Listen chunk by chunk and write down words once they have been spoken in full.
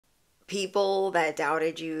People that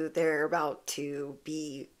doubted you, they're about to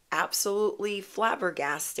be absolutely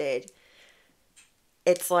flabbergasted.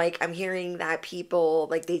 It's like I'm hearing that people,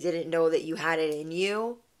 like, they didn't know that you had it in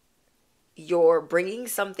you. You're bringing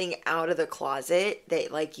something out of the closet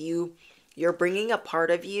that, like, you're bringing a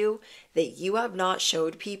part of you that you have not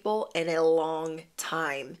showed people in a long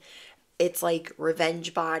time. It's like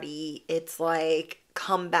revenge body. It's like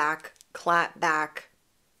come back, clap back,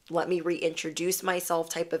 let me reintroduce myself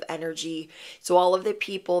type of energy. So all of the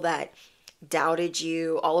people that doubted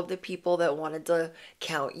you, all of the people that wanted to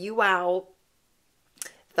count you out,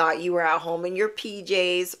 thought you were at home in your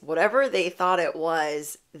PJs, whatever they thought it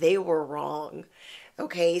was, they were wrong.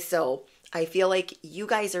 Okay, so I feel like you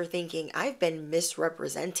guys are thinking, I've been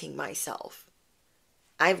misrepresenting myself.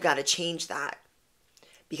 I've got to change that.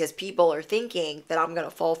 Because people are thinking that I'm going to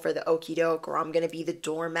fall for the okie doke, or I'm going to be the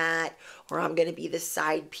doormat, or I'm going to be the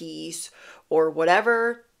side piece, or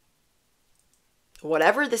whatever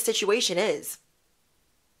the situation is.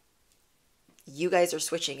 You guys are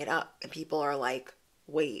switching it up, and people are like,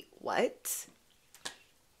 wait, what?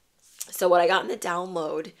 So what I got in the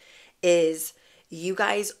download is you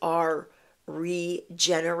guys are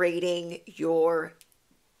regenerating your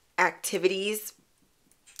activities.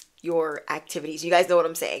 You guys know what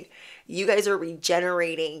I'm saying. You guys are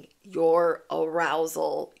regenerating your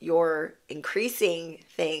arousal. You're increasing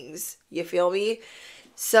things. You feel me?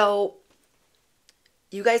 So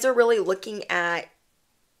you guys are really looking at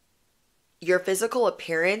your physical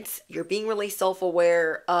appearance. You're being really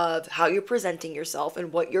self-aware of how you're presenting yourself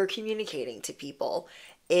and what you're communicating to people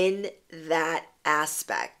in that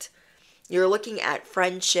aspect. You're looking at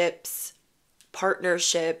friendships,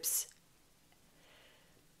 partnerships.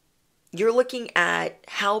 You're looking at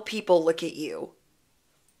how people look at you.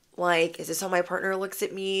 Like, is this how my partner looks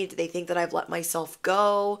at me? Do they think that I've let myself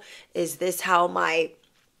go? Is this how my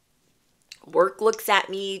work looks at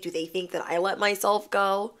me? Do they think that I let myself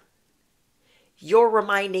go? You're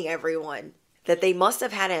reminding everyone that they must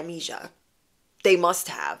have had amnesia. They must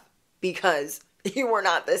have, because you were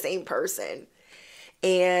not the same person.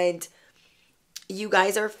 And you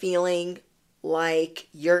guys are feeling like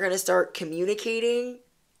you're going to start communicating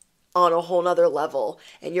on a whole nother level,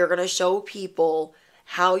 and you're going to show people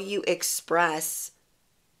how you express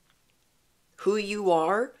who you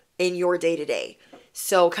are in your day-to-day.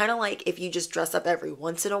 So kind of like if you just dress up every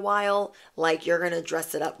once in a while, like you're going to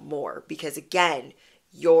dress it up more, because again,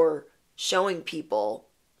 you're showing people.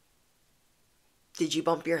 Did you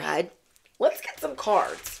bump your head? Let's get some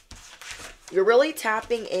cards. You're really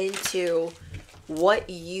tapping into what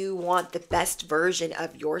you want the best version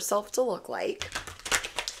of yourself to look like.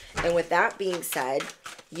 And with that being said,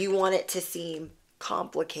 you want it to seem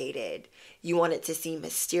complicated. You want it to seem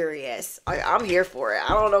mysterious. I'm here for it. I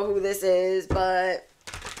don't know who this is, but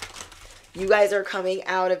you guys are coming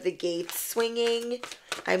out of the gates swinging.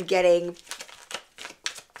 I'm getting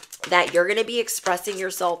that you're going to be expressing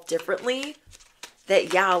yourself differently.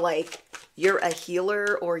 That, yeah, like you're a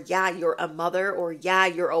healer, or yeah, you're a mother, or yeah,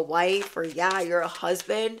 you're a wife, or yeah, you're a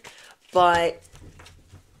husband, but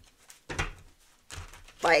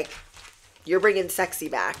like, you're bringing sexy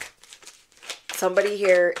back. Somebody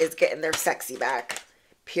here is getting their sexy back,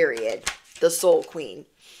 period. The soul queen.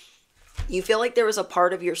 You feel like there was a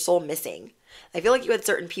part of your soul missing. I feel like you had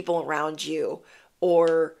certain people around you,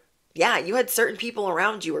 or yeah, you had certain people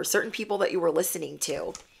around you, or certain people that you were listening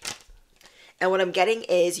to. And what I'm getting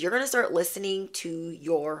is you're going to start listening to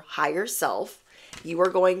your higher self. You are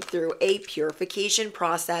going through a purification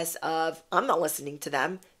process of, I'm not listening to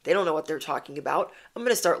them. They don't know what they're talking about. I'm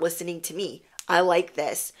going to start listening to me. I like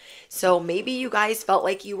this. So maybe you guys felt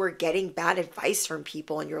like you were getting bad advice from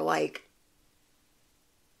people, and you're like,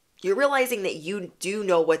 you're realizing that you do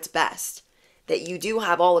know what's best, that you do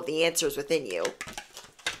have all of the answers within you.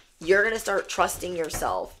 You're going to start trusting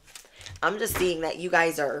yourself. I'm just seeing that you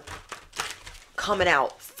guys are coming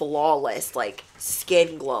out flawless, like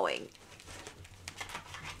skin glowing,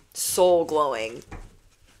 soul glowing.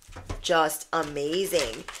 Just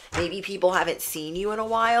amazing. Maybe people haven't seen you in a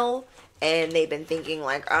while, and they've been thinking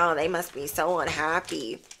like, oh, they must be so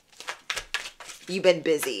unhappy. You've been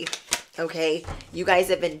busy, okay? You guys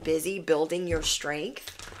have been busy building your strength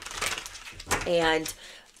and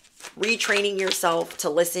retraining yourself to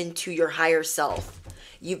listen to your higher self.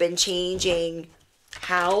 You've been changing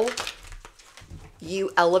how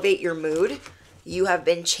you elevate your mood. You have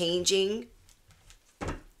been changing,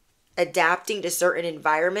 adapting to certain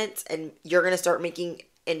environments, and you're going to start making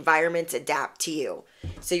environments adapt to you.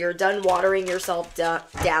 So you're done watering yourself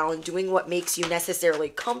down, doing what makes you necessarily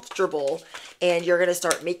comfortable, and you're going to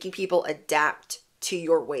start making people adapt to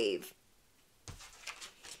your wave.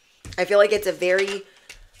 I feel like it's a very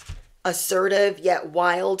assertive yet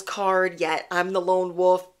wild card, yet I'm the lone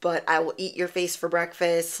wolf, but I will eat your face for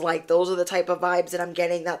breakfast. Like, those are the type of vibes that I'm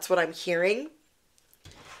getting. That's what I'm hearing.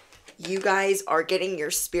 You guys are getting your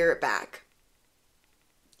spirit back.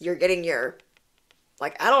 You're getting your,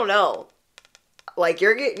 like, I don't know. Like,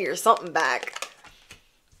 you're getting your something back.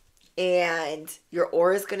 And your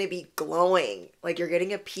aura is going to be glowing. Like, you're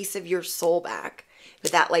getting a piece of your soul back.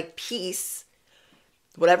 But that, like, piece,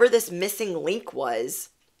 whatever this missing link was,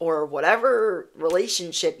 or whatever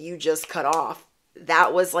relationship you just cut off,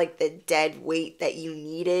 that was like the dead weight that you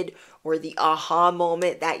needed, or the aha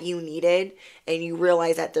moment that you needed. And you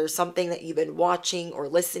realize that there's something that you've been watching or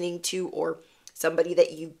listening to, or somebody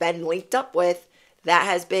that you've been linked up with that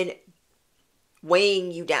has been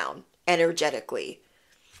weighing you down energetically.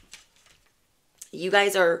 You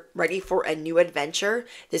guys are ready for a new adventure.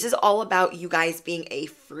 This is all about you guys being a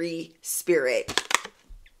free spirit.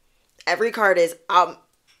 Every card is, I'm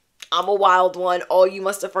a wild one. Oh, you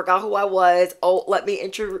must have forgot who I was. Oh, let me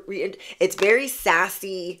it's very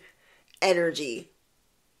sassy energy.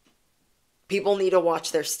 People need to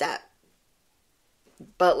watch their step.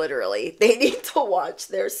 But literally, they need to watch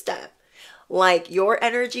their step. Like, your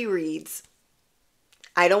energy reads,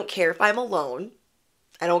 I don't care if I'm alone.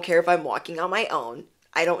 I don't care if I'm walking on my own.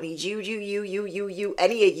 I don't need you,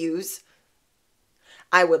 any of yous.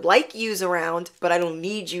 I would like yous around, but I don't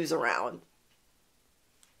need yous around.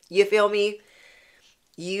 You feel me?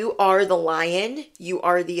 You are the lion. You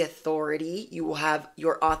are the authority. You have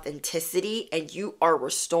your authenticity, and you are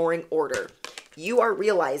restoring order. You are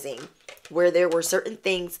realizing where there were certain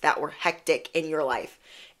things that were hectic in your life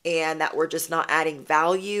and that were just not adding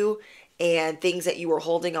value, and things that you were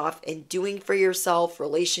holding off and doing for yourself,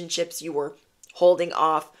 relationships you were holding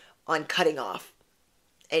off on cutting off.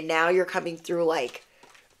 And now you're coming through like,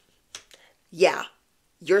 yeah,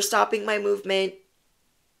 you're stopping my movement.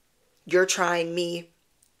 You're trying me.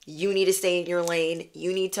 You need to stay in your lane.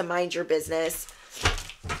 You need to mind your business.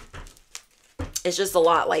 It's just a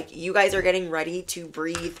lot. Like, you guys are getting ready to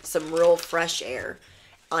breathe some real fresh air.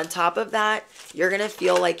 On top of that, you're going to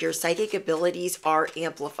feel like your psychic abilities are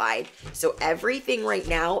amplified. So everything right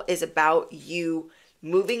now is about you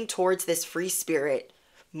moving towards this free spirit,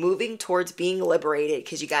 moving towards being liberated,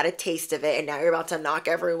 because you got a taste of it and now you're about to knock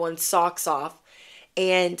everyone's socks off.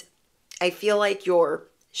 And I feel like you're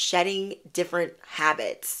shedding different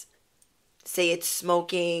habits. Say it's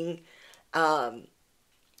smoking,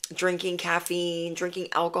 drinking caffeine, drinking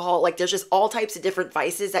alcohol. Like, there's just all types of different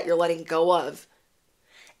vices that you're letting go of.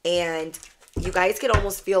 And you guys could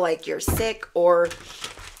almost feel like you're sick, or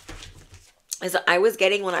as I was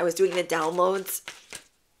getting when I was doing the downloads,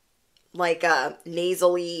 like a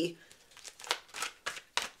nasally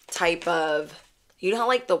type of, you know how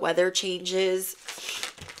like the weather changes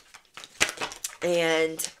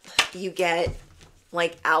and you get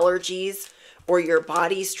like allergies, or your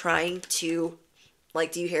body's trying to,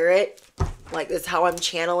 like, do you hear it? Like, this is how I'm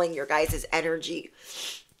channeling your guys' energy.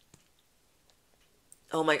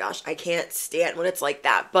 Oh my gosh, I can't stand when it's like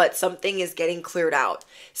that. But something is getting cleared out.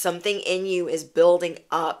 Something in you is building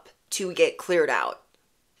up to get cleared out.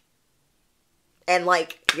 And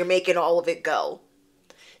like, you're making all of it go.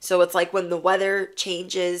 So it's like when the weather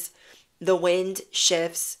changes, the wind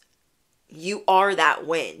shifts, you are that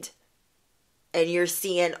wind. And you're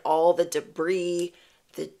seeing all the debris,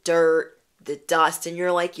 the dirt, the dust, and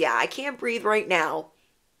you're like, yeah, I can't breathe right now.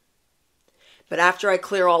 But after I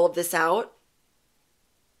clear all of this out,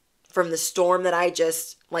 from the storm that I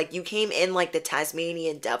just, like, you came in like the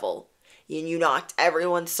Tasmanian devil, and you knocked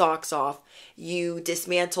everyone's socks off. You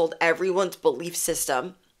dismantled everyone's belief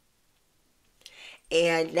system.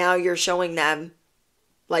 And now you're showing them,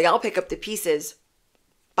 like, I'll pick up the pieces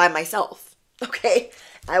by myself. Okay?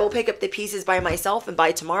 I will pick up the pieces by myself, and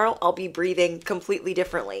by tomorrow, I'll be breathing completely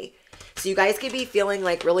differently. So you guys could be feeling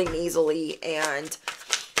like really nasally and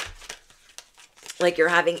like you're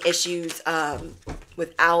having issues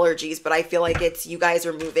with allergies, but I feel like it's, you guys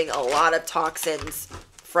are moving a lot of toxins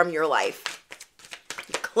from your life.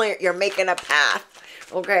 You're making a path,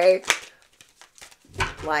 okay?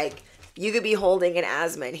 Like, you could be holding an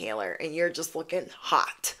asthma inhaler and you're just looking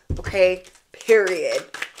hot, okay? Period.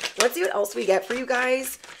 Let's see what else we get for you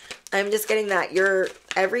guys. I'm just getting that your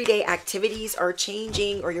everyday activities are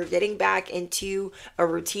changing, or you're getting back into a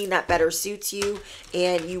routine that better suits you,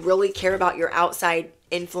 and you really care about your outside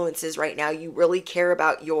influences right now. You really care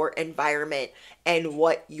about your environment and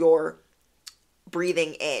what you're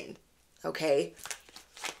breathing in, okay?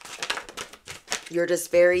 You're just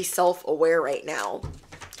very self-aware right now.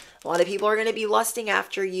 A lot of people are going to be lusting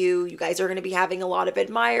after you. You guys are going to be having a lot of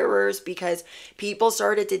admirers because people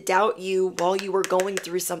started to doubt you while you were going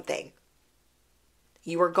through something.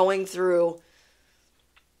 You were going through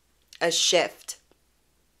a shift.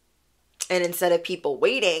 And instead of people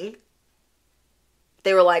waiting,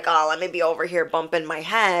 they were like, oh, let me be over here bumping my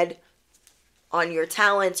head on your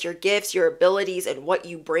talents, your gifts, your abilities, and what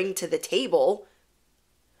you bring to the table.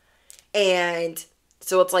 And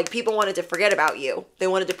so it's like people wanted to forget about you. They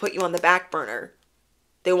wanted to put you on the back burner.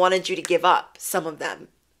 They wanted you to give up, some of them.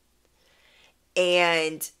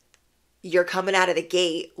 And you're coming out of the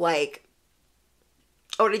gate like,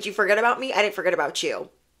 oh, did you forget about me? I didn't forget about you.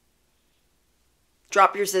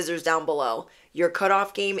 Drop your scissors down below. Your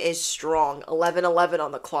cutoff game is strong. 11:11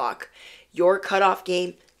 on the clock. Your cutoff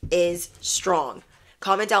game is strong.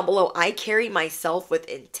 Comment down below. I carry myself with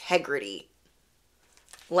integrity.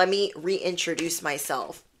 Let me reintroduce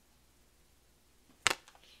myself.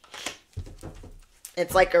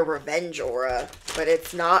 It's like a revenge aura, but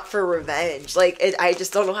it's not for revenge. Like, I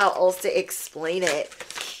just don't know how else to explain it.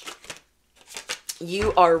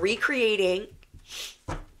 You are recreating.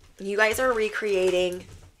 You guys are recreating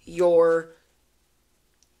your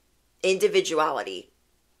individuality.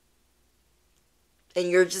 And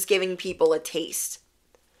you're just giving people a taste.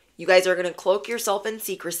 You guys are going to cloak yourself in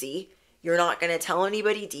secrecy. You're not going to tell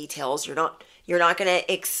anybody details. You're not going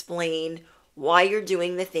to explain why you're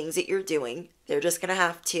doing the things that you're doing. They're just going to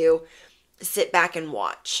have to sit back and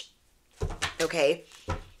watch. Okay?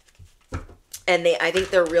 And I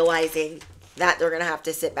think they're realizing that they're going to have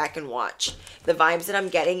to sit back and watch. The vibes that I'm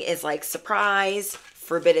getting is like surprise,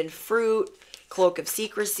 forbidden fruit, cloak of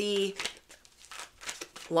secrecy,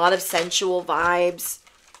 a lot of sensual vibes,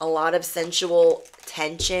 a lot of sensual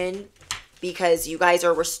tension, because you guys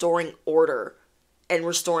are restoring order and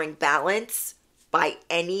restoring balance by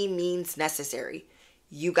any means necessary.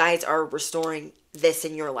 You guys are restoring this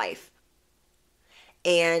in your life.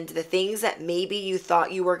 And the things that maybe you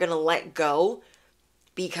thought you were going to let go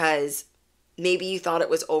because maybe you thought it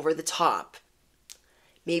was over the top.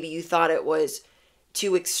 Maybe you thought it was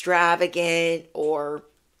too extravagant or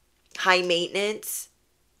high maintenance.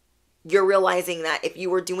 You're realizing that if you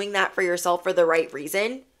were doing that for yourself for the right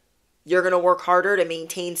reason, you're going to work harder to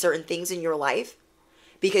maintain certain things in your life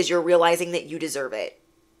because you're realizing that you deserve it.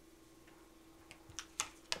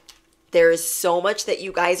 There is so much that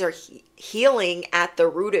you guys are healing at the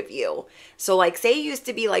root of you. So like, say you used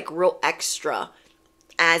to be like real extra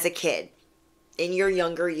as a kid in your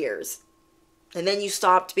younger years. And then you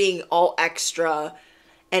stopped being all extra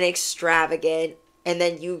and extravagant. And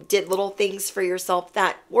then you did little things for yourself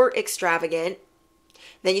that were extravagant.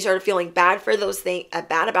 Then you started feeling bad for those things,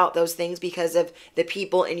 bad about those things because of the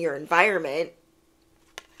people in your environment.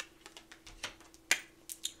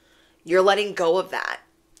 You're letting go of that.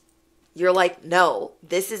 You're like, no,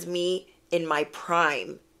 this is me in my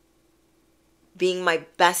prime, being my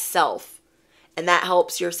best self. And that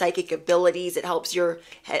helps your psychic abilities. It helps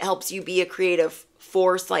you be a creative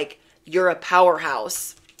force. Like, you're a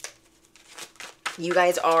powerhouse. You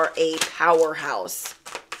guys are a powerhouse.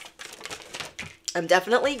 I'm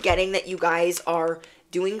definitely getting that you guys are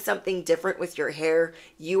doing something different with your hair.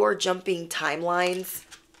 You are jumping timelines.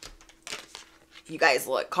 You guys,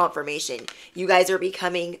 look, confirmation. You guys are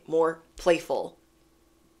becoming more playful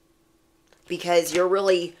because you're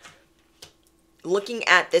really looking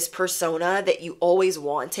at this persona that you always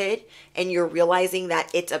wanted and you're realizing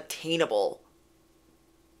that it's obtainable.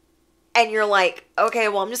 And you're like, okay,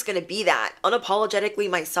 well, I'm just going to be that unapologetically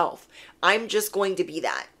myself. I'm just going to be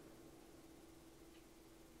that.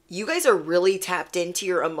 You guys are really tapped into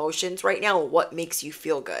your emotions right now and what makes you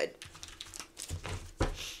feel good.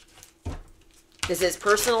 This is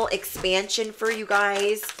personal expansion for you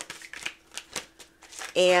guys.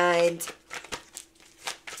 And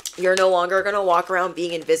you're no longer going to walk around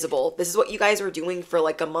being invisible. This is what you guys were doing for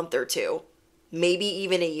like a month or two. Maybe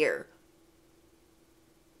even a year.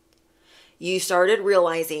 You started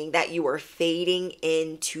realizing that you were fading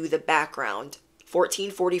into the background.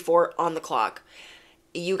 14:44 on the clock.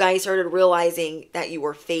 You guys started realizing that you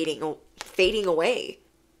were fading away.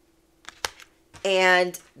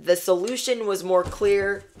 And the solution was more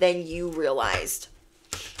clear than you realized.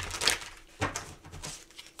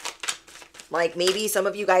 Like, maybe some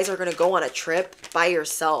of you guys are going to go on a trip by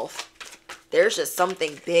yourself. There's just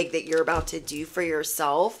something big that you're about to do for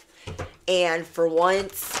yourself. And for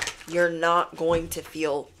once, you're not going to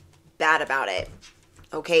feel bad about it.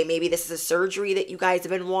 Okay, maybe this is a surgery that you guys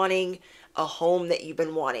have been wanting, a home that you've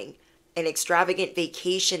been wanting, an extravagant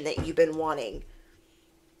vacation that you've been wanting.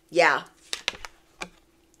 Yeah.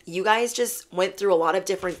 You guys just went through a lot of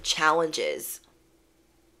different challenges.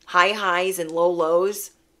 high highs and low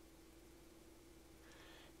lows.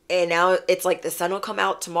 And now it's like the sun will come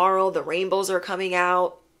out tomorrow. The rainbows are coming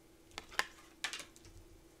out.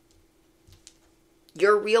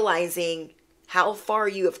 You're realizing how far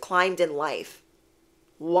you have climbed in life.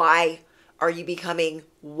 Why are you becoming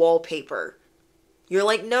wallpaper? You're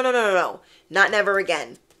like, no, no, no, no, no. Not never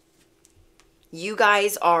again. You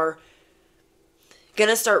guys are going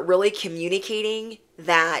to start really communicating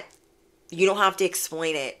that you don't have to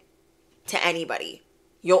explain it to anybody.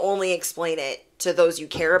 You'll only explain it to those you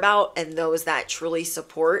care about and those that truly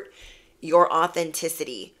support your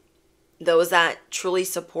authenticity. Those that truly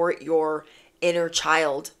support your inner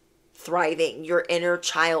child thriving, your inner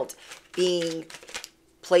child being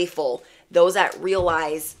playful. Those that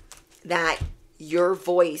realize that your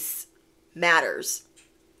voice matters.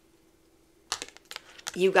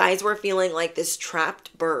 You guys were feeling like this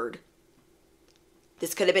trapped bird.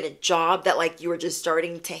 This could have been a job that like you were just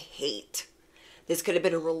starting to hate. This could have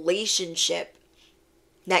been a relationship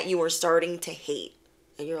that you were starting to hate.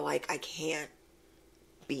 And you're like, I can't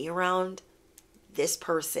be around this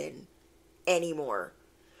person anymore.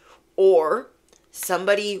 Or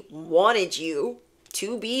somebody wanted you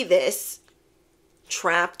to be this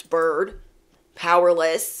trapped bird,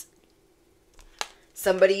 powerless.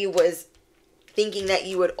 Somebody was thinking that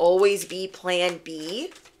you would always be plan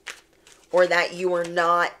B, or that you were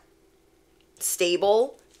not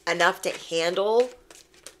stable enough to handle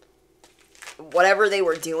whatever they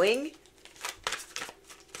were doing.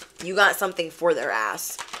 You got something for their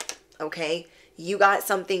ass, okay? You got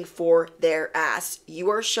something for their ass. You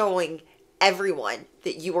are showing everyone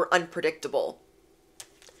that you are unpredictable.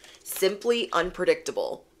 Simply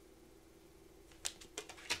unpredictable.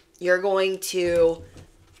 You're going to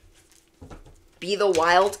be the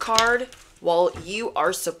wild card while you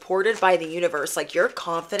are supported by the universe. Like your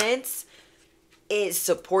confidence is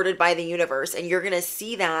supported by the universe, and you're going to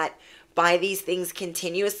see that by these things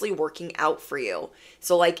continuously working out for you.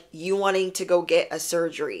 So like you wanting to go get a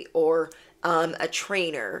surgery or a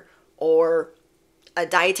trainer or a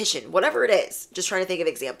dietitian, whatever it is, just trying to think of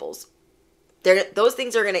examples. Those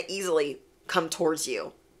things are going to easily come towards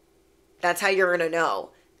you. That's how you're going to know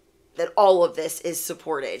that all of this is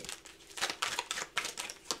supported.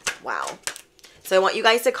 Wow. So I want you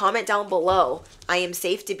guys to comment down below. I am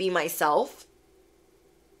safe to be myself.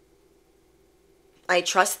 I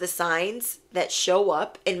trust the signs that show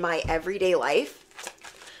up in my everyday life.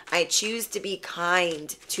 I choose to be kind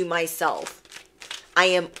to myself. I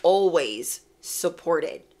am always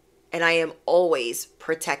supported and I am always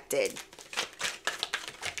protected.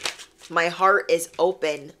 My heart is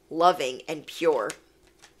open, loving, and pure.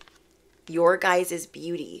 Your guys'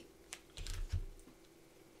 beauty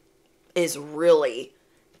is really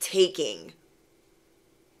taking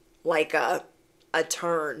like a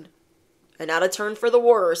turn, and not a turn for the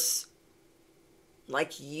worse.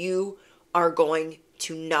 Like you are going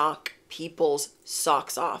to knock people's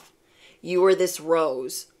socks off. You are this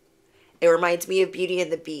rose. It reminds me of Beauty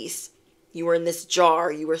and the Beast. You were in this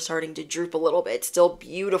jar. You were starting to droop a little bit. Still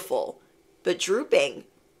beautiful, but drooping.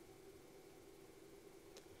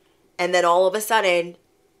 And then all of a sudden,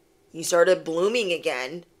 you started blooming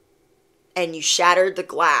again. And you shattered the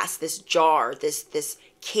glass, this jar, this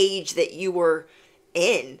cage that you were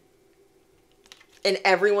in. And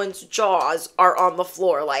everyone's jaws are on the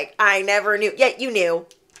floor. Like, I never knew. Yeah, you knew.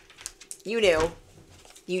 You knew.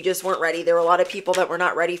 You just weren't ready. There were a lot of people that were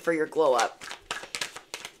not ready for your glow up.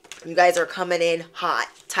 You guys are coming in hot.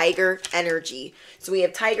 Tiger energy. So we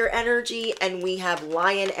have tiger energy and we have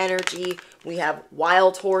lion energy. We have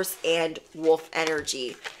wild horse and wolf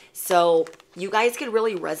energy. So you guys can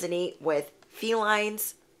really resonate with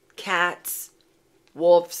felines, cats,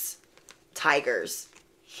 wolves, tigers,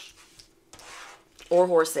 or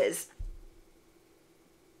horses.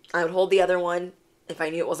 I would hold the other one if I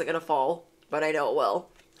knew it wasn't going to fall, but I know it will.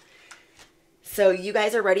 So you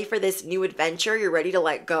guys are ready for this new adventure. You're ready to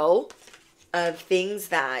let go of things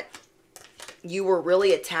that you were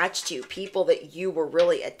really attached to, people that you were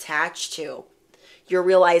really attached to. You're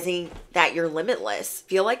realizing that you're limitless.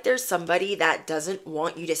 Feel like there's somebody that doesn't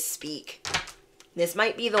want you to speak. This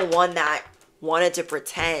might be the one that wanted to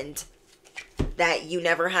pretend that you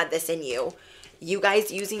never had this in you. You guys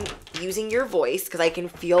using your voice, because I can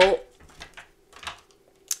feel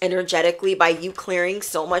energetically by you clearing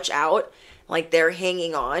so much out, like they're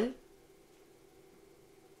hanging on.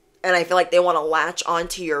 And I feel like they want to latch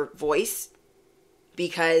onto your voice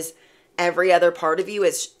because every other part of you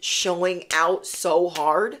is showing out so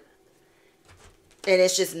hard. And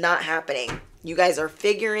it's just not happening. You guys are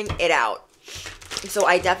figuring it out. So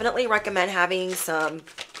I definitely recommend having some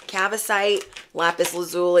Cavicite, lapis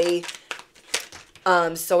lazuli,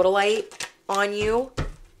 sodalite on you.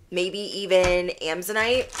 Maybe even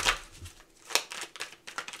amazonite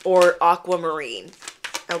or aquamarine.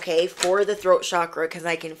 Okay, for the throat chakra, because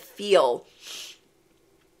I can feel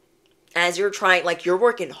as you're trying, like you're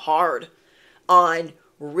working hard on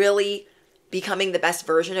really becoming the best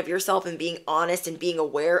version of yourself and being honest and being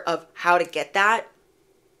aware of how to get that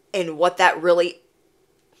and what that really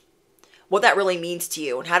means to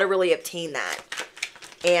you and how to really obtain that.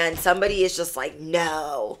 And somebody is just like,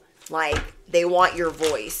 no, like they want your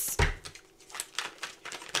voice.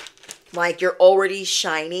 Like you're already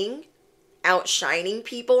shining, outshining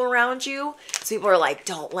people around you. So people are like,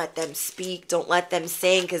 don't let them speak, don't let them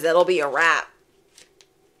sing, because it'll be a wrap.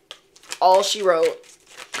 All she wrote.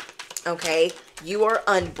 Okay, you are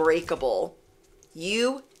unbreakable.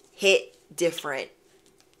 You hit different.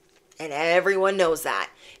 And everyone knows that.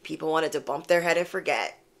 People wanted to bump their head and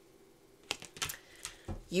forget.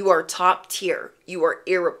 You are top tier. You are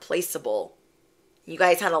irreplaceable. You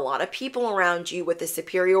guys had a lot of people around you with a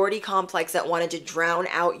superiority complex that wanted to drown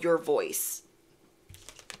out your voice.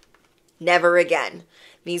 Never again.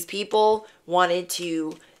 These people wanted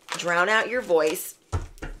to drown out your voice.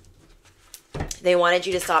 They wanted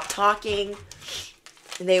you to stop talking.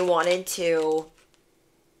 They wanted to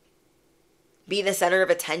be the center of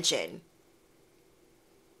attention.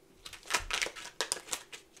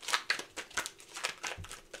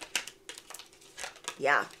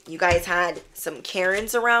 Yeah, you guys had some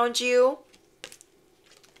Karens around you.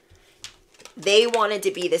 They wanted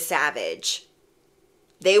to be the savage.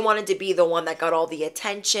 They wanted to be the one that got all the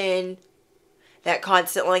attention, that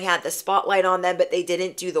constantly had the spotlight on them, but they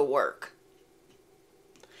didn't do the work.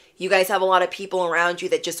 You guys have a lot of people around you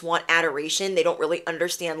that just want adoration. They don't really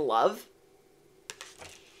understand love.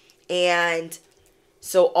 And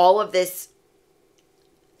so all of this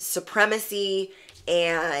supremacy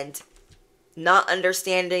and not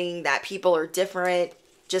understanding that people are different,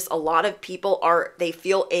 just a lot of people they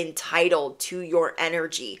feel entitled to your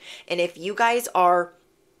energy. And if you guys are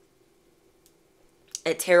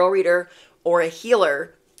a tarot reader or a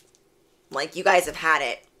healer, like you guys have had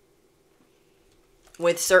it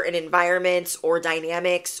with certain environments or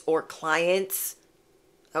dynamics or clients,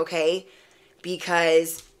 okay?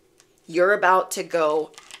 Because you're about to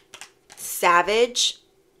go savage.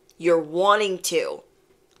 You're wanting to,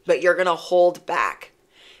 but you're going to hold back.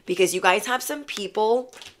 Because you guys have some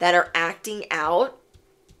people that are acting out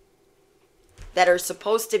that are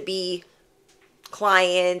supposed to be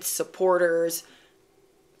clients, supporters,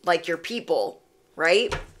 like your people,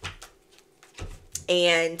 right?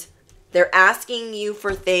 And they're asking you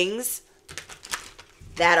for things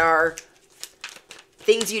that are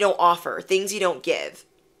things you don't offer, things you don't give,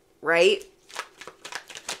 right?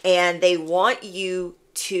 And they want you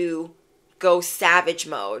to go savage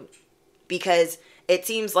mode because it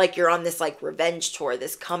seems like you're on this like revenge tour,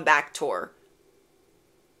 this comeback tour.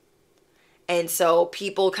 And so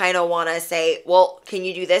people kind of want to say, well, can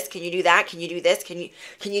you do this? Can you do that? Can you do this? Can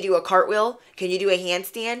you do a cartwheel? Can you do a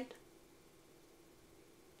handstand?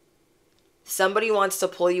 Somebody wants to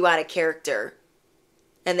pull you out of character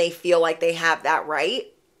and they feel like they have that right.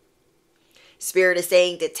 Spirit is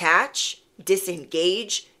saying detach,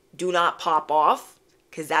 disengage, do not pop off,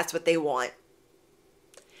 because that's what they want.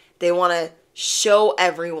 They want to show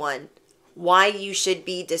everyone why you should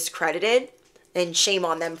be discredited, and shame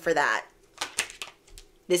on them for that.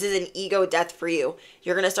 This is an ego death for you.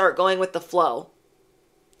 You're going to start going with the flow.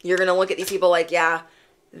 You're going to look at these people like, yeah,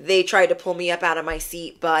 they tried to pull me up out of my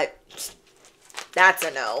seat, but that's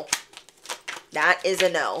a no. That is a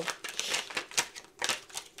no.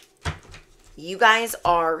 You guys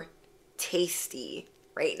are tasty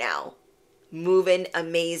right now. Moving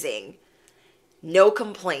amazing. No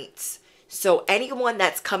complaints. So anyone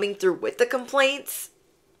that's coming through with the complaints,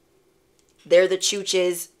 they're the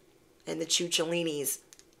chooches and the choocholinis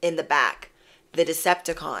in the back. The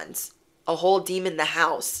Decepticons. A whole demon in the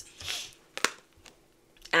house.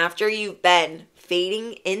 After you've been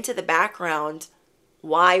fading into the background,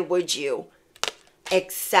 why would you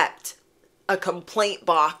accept a complaint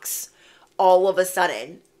box all of a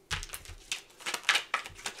sudden?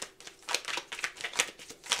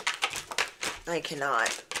 I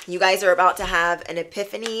cannot. You guys are about to have an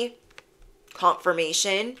epiphany,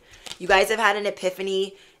 confirmation. You guys have had an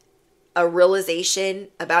epiphany, a realization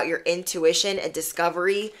about your intuition, a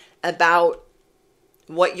discovery about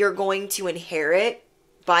what you're going to inherit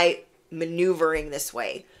by maneuvering this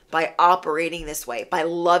way, by operating this way, by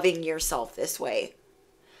loving yourself this way.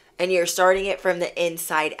 And you're starting it from the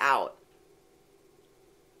inside out.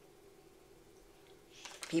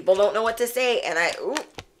 People don't know what to say, and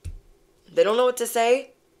They don't know what to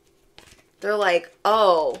say. They're like,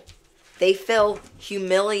 oh, they feel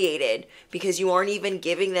humiliated because you aren't even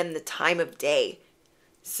giving them the time of day.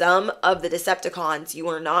 Some of the Decepticons, you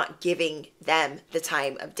are not giving them the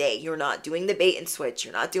time of day. You're not doing the bait and switch.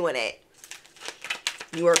 You're not doing it.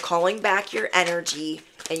 You are calling back your energy,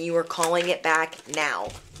 and you are calling it back now.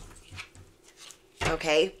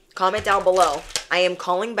 Okay? Comment down below. I am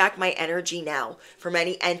calling back my energy now from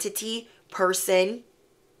any entity, person,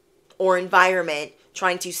 or environment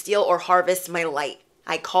trying to steal or harvest my light.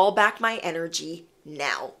 I call back my energy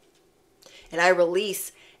now. And I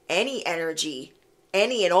release any energy,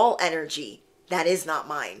 any and all energy that is not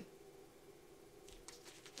mine.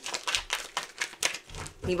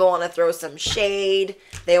 People want to throw some shade.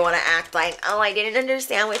 They want to act like, oh, I didn't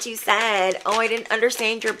understand what you said. Oh, I didn't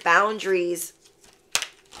understand your boundaries.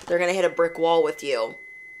 They're going to hit a brick wall with you.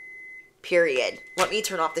 Period. Let me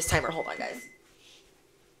turn off this timer. Hold on, guys.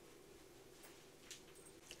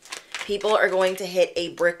 People are going to hit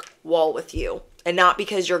a brick wall with you. And not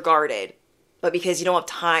because you're guarded, but because you don't have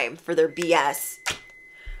time for their BS.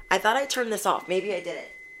 I thought I turned this off. Maybe I didn't.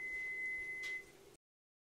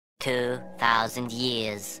 2,000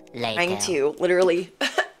 years later. Trying to literally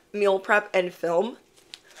meal prep and film.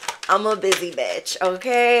 I'm a busy bitch,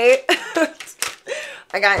 okay?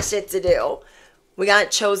 I got shit to do. We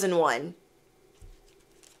got chosen one.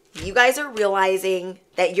 You guys are realizing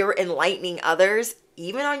that you're enlightening others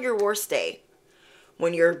even on your worst day.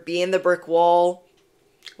 When you're being the brick wall,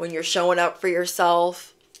 when you're showing up for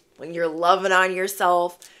yourself, when you're loving on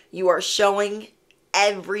yourself, you are showing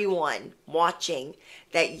everyone watching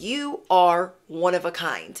that you are one of a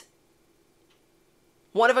kind.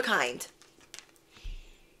 One of a kind.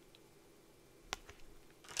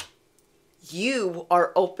 You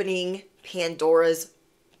are opening Pandora's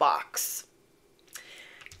box.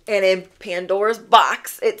 And in Pandora's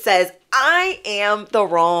box, it says, I am the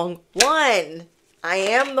wrong one. I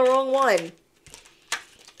am the wrong one.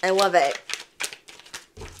 I love it.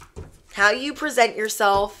 How you present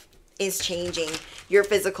yourself is changing. Your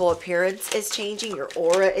physical appearance is changing. Your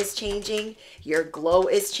aura is changing. Your glow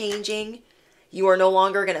is changing. You are no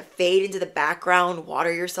longer going to fade into the background,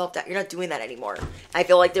 water yourself down. You're not doing that anymore. I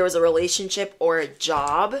feel like there was a relationship or a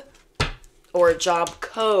job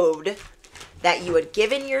code that you had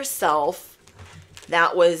given yourself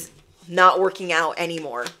that was not working out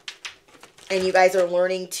anymore. And you guys are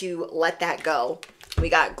learning to let that go. We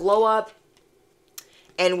got glow up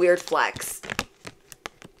and weird flex.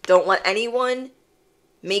 Don't let anyone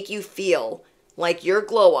make you feel like your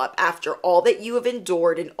glow up after all that you have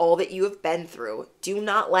endured and all that you have been through. Do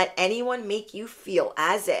not let anyone make you feel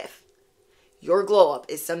as if your glow up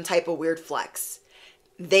is some type of weird flex.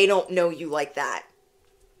 They don't know you like that.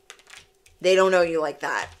 They don't know you like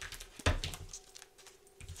that.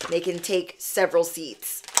 They can take several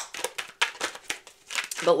seats.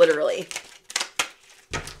 But literally.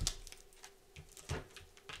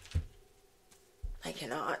 I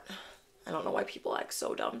cannot. I don't know why people act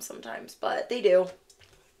so dumb sometimes, but they do.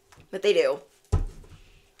 But they do.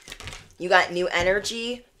 You got new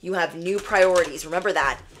energy. You have new priorities. Remember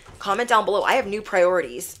that. Comment down below. I have new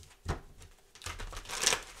priorities.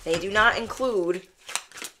 They do not include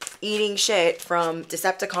eating shit from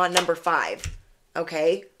Decepticon number 5.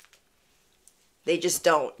 Okay? They just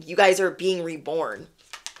don't. You guys are being reborn.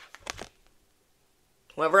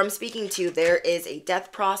 Whoever I'm speaking to, there is a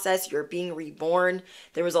death process. You're being reborn.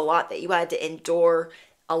 There was a lot that you had to endure.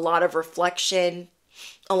 A lot of reflection.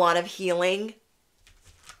 A lot of healing.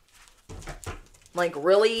 Like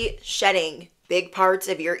really shedding big parts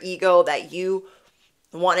of your ego that you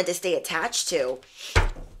wanted to stay attached to.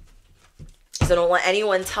 So don't let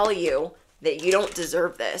anyone tell you that you don't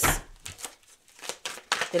deserve this.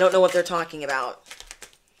 They don't know what they're talking about.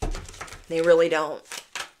 They really don't.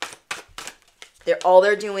 All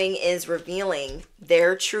they're doing is revealing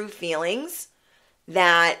their true feelings,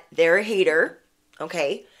 that they're a hater,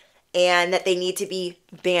 okay, and that they need to be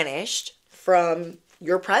banished from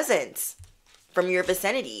your presence, from your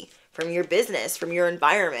vicinity, from your business, from your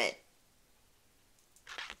environment,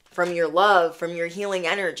 from your love, from your healing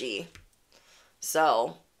energy.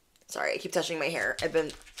 So, sorry, I keep touching my hair.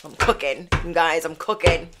 I'm cooking. You guys, I'm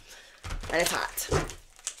cooking. And it's hot.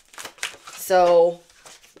 So,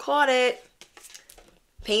 caught it.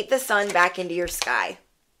 Paint the sun back into your sky.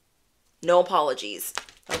 No apologies.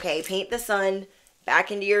 Okay, paint the sun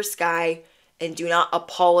back into your sky and do not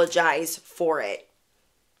apologize for it.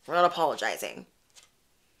 We're not apologizing.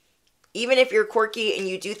 Even if you're quirky and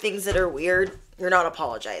you do things that are weird, you're not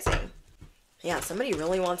apologizing. Yeah, somebody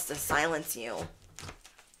really wants to silence you.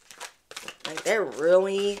 Like, they're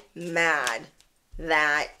really mad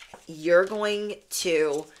that you're going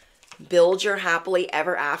to build your happily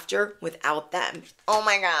ever after without them. Oh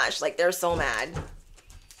my gosh, like they're so mad.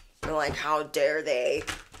 They're like, how dare they?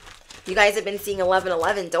 You guys have been seeing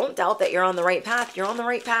 1111. Don't doubt that you're on the right path. You're on the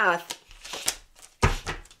right path.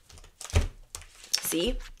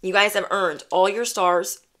 See? You guys have earned all your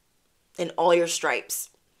stars and all your stripes.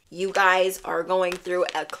 You guys are going through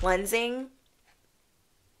a cleansing.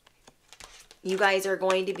 You guys are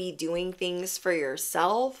going to be doing things for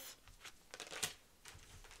yourself.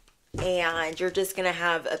 And you're just going to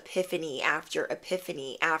have epiphany after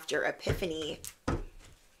epiphany after epiphany.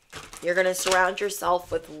 You're going to surround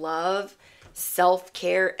yourself with love,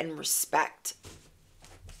 self-care, and respect.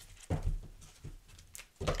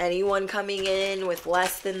 Anyone coming in with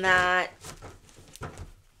less than that,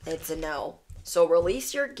 it's a no. So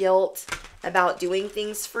release your guilt about doing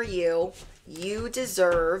things for you. You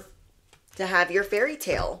deserve to have your fairy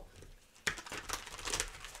tale.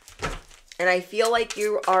 And I feel like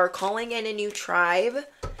you are calling in a new tribe.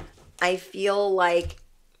 I feel like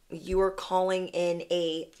you are calling in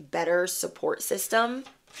a better support system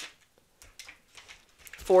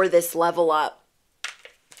for this level up.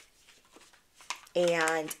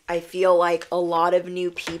 And I feel like a lot of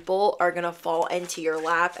new people are going to fall into your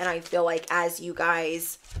lap. And I feel like as you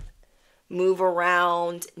guys move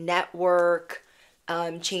around, network,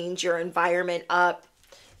 change your environment up,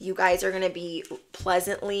 you guys are going to be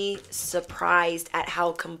pleasantly surprised at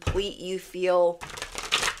how complete you feel,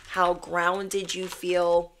 how grounded you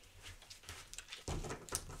feel.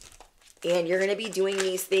 And you're going to be doing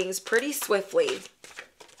these things pretty swiftly.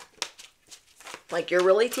 Like you're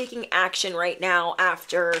really taking action right now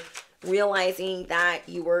after realizing that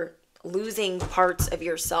you were losing parts of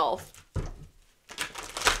yourself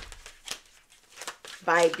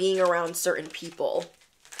by being around certain people.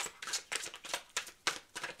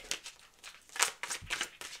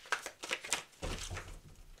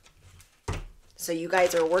 So you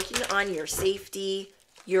guys are working on your safety.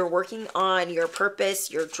 You're working on your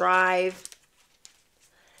purpose, your drive.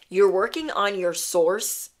 You're working on your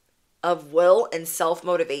source of will and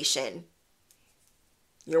self-motivation.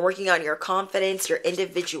 You're working on your confidence, your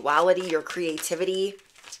individuality, your creativity.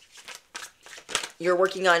 You're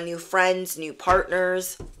working on new friends, new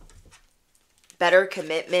partners, better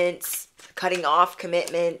commitments, cutting off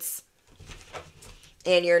commitments.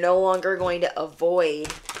 And you're no longer going to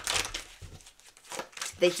avoid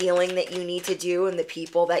the healing that you need to do and the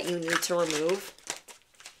people that you need to remove.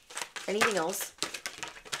 Anything else?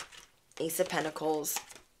 Ace of Pentacles.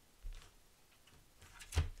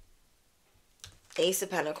 Ace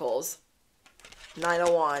of Pentacles. Nine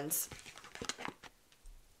of Wands.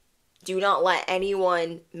 Do not let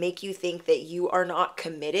anyone make you think that you are not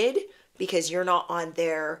committed because you're not on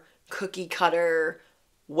their cookie cutter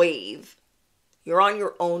wave. You're on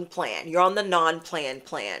your own plan. You're on the non-planned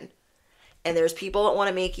plan. And there's people that want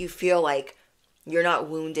to make you feel like you're not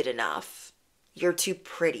wounded enough. You're too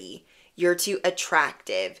pretty. You're too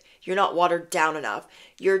attractive. You're not watered down enough.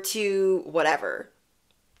 You're too whatever.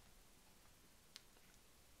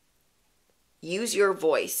 Use your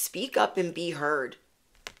voice. Speak up and be heard.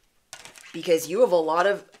 Because you have a lot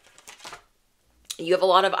of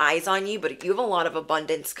eyes on you, but you have a lot of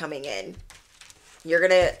abundance coming in. You're going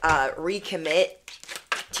to recommit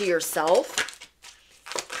to yourself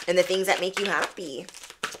and the things that make you happy.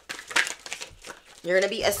 You're going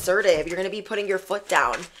to be assertive. You're going to be putting your foot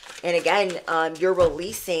down. And again, you're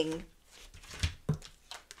releasing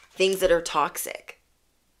things that are toxic.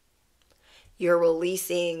 You're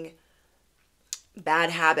releasing bad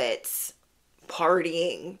habits,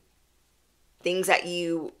 partying, things that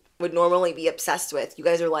you would normally be obsessed with. You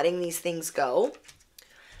guys are letting these things go.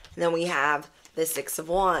 And then we have the Six of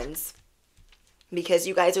Wands. Because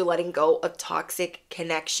you guys are letting go of toxic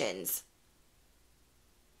connections.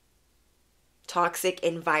 Toxic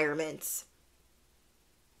environments.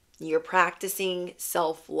 You're practicing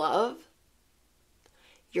self-love.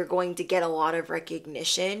 You're going to get a lot of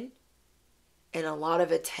recognition and a lot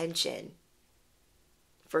of attention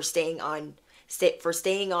for staying on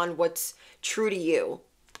what's true to you.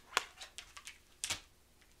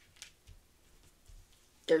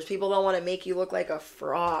 There's people that want to make you look like a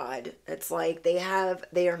fraud. It's like they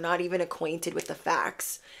are not even acquainted with the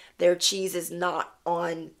facts. Their cheese is not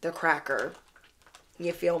on the cracker.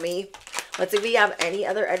 You feel me? Let's see if we have any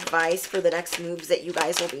other advice for the next moves that you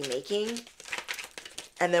guys will be making.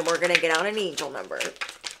 And then we're going to get out an angel number.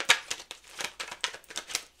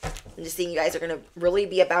 I'm just seeing you guys are going to really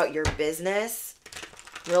be about your business.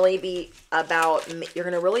 You're going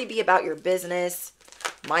to really be about your business,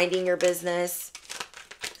 minding your business,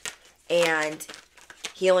 and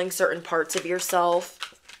healing certain parts of yourself.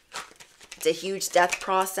 It's a huge death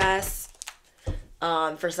process.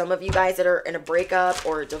 For some of you guys that are in a breakup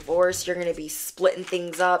or a divorce, you're going to be splitting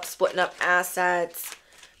things up, splitting up assets,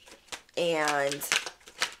 and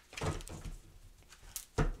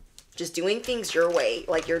just doing things your way.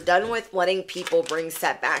 Like, you're done with letting people bring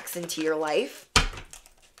setbacks into your life.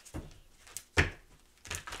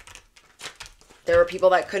 There were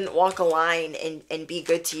people that couldn't walk a line and be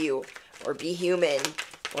good to you, or be human,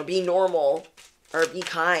 or be normal, or be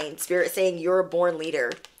kind. Spirit saying you're a born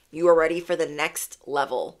leader. You are ready for the next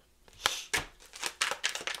level.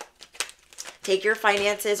 Take your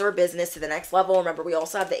finances or business to the next level. Remember, we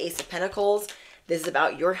also have the Ace of Pentacles. This is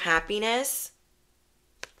about your happiness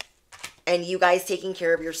and you guys taking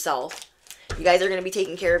care of yourself. You guys are going to be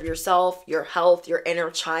taking care of yourself, your health, your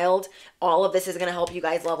inner child. All of this is going to help you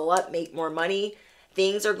guys level up, make more money.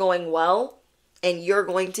 Things are going well, and you're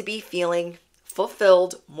going to be feeling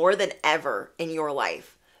fulfilled more than ever in your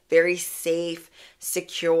life. Very safe,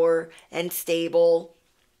 secure, and stable,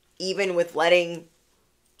 even with letting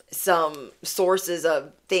some sources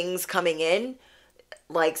of things coming in.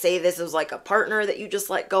 Like, say this was like a partner that you just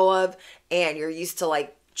let go of, and you're used to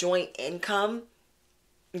like joint income.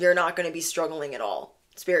 You're not going to be struggling at all.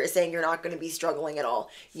 Spirit is saying you're not going to be struggling at all.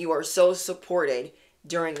 You are so supported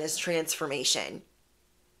during this transformation.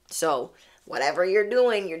 So whatever you're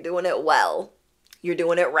doing it well. You're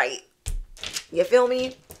doing it right. You feel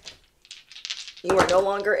me? You are no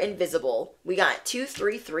longer invisible. We got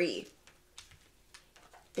 233.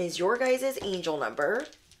 Is your guys' angel number.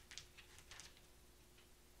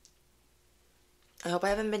 I hope I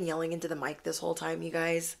haven't been yelling into the mic this whole time, you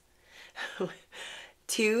guys.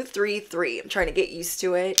 233. I'm trying to get used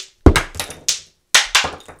to it.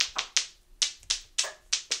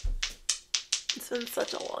 It's been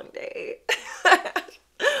such a long day.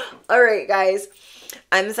 All right, guys.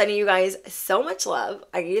 I'm sending you guys so much love.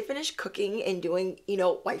 I need to finish cooking and doing,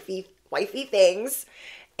 wifey things.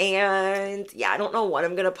 And yeah, I don't know when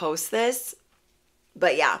I'm going to post this.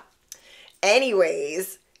 But yeah.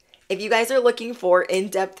 Anyways, if you guys are looking for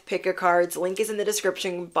in-depth pick-a-cards, link is in the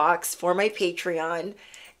description box for my Patreon.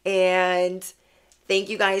 And thank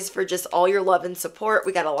you guys for just all your love and support.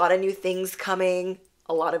 We got a lot of new things coming.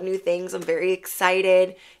 A lot of new things. I'm very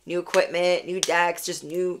excited. New equipment, new decks, just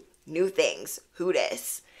new things. Who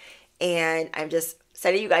dis? And I'm just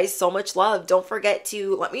sending you guys so much love. Don't forget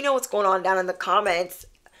to let me know what's going on down in the comments.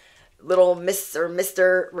 Little Miss or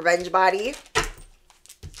Mr. Revenge Body.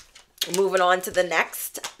 Moving on to the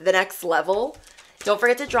next level. Don't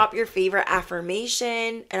forget to drop your favorite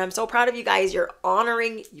affirmation. And I'm so proud of you guys. You're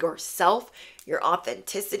honoring yourself, your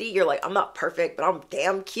authenticity. You're like, I'm not perfect, but I'm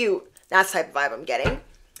damn cute. That's the type of vibe I'm getting.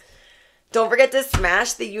 Don't forget to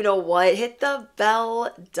smash the you-know-what. Hit the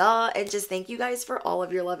bell, and just thank you guys for all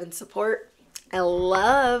of your love and support. I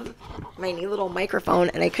love my new little microphone,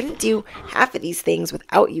 and I couldn't do half of these things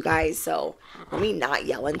without you guys, so let me not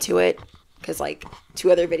yell into it, because like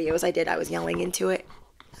 2 other videos I did, I was yelling into it.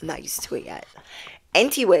 I'm not used to it yet.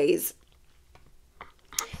 Anyways,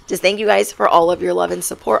 just thank you guys for all of your love and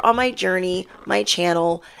support on my journey, my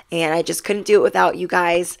channel, and I just couldn't do it without you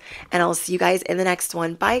guys, and I'll see you guys in the next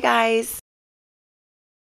one. Bye, guys.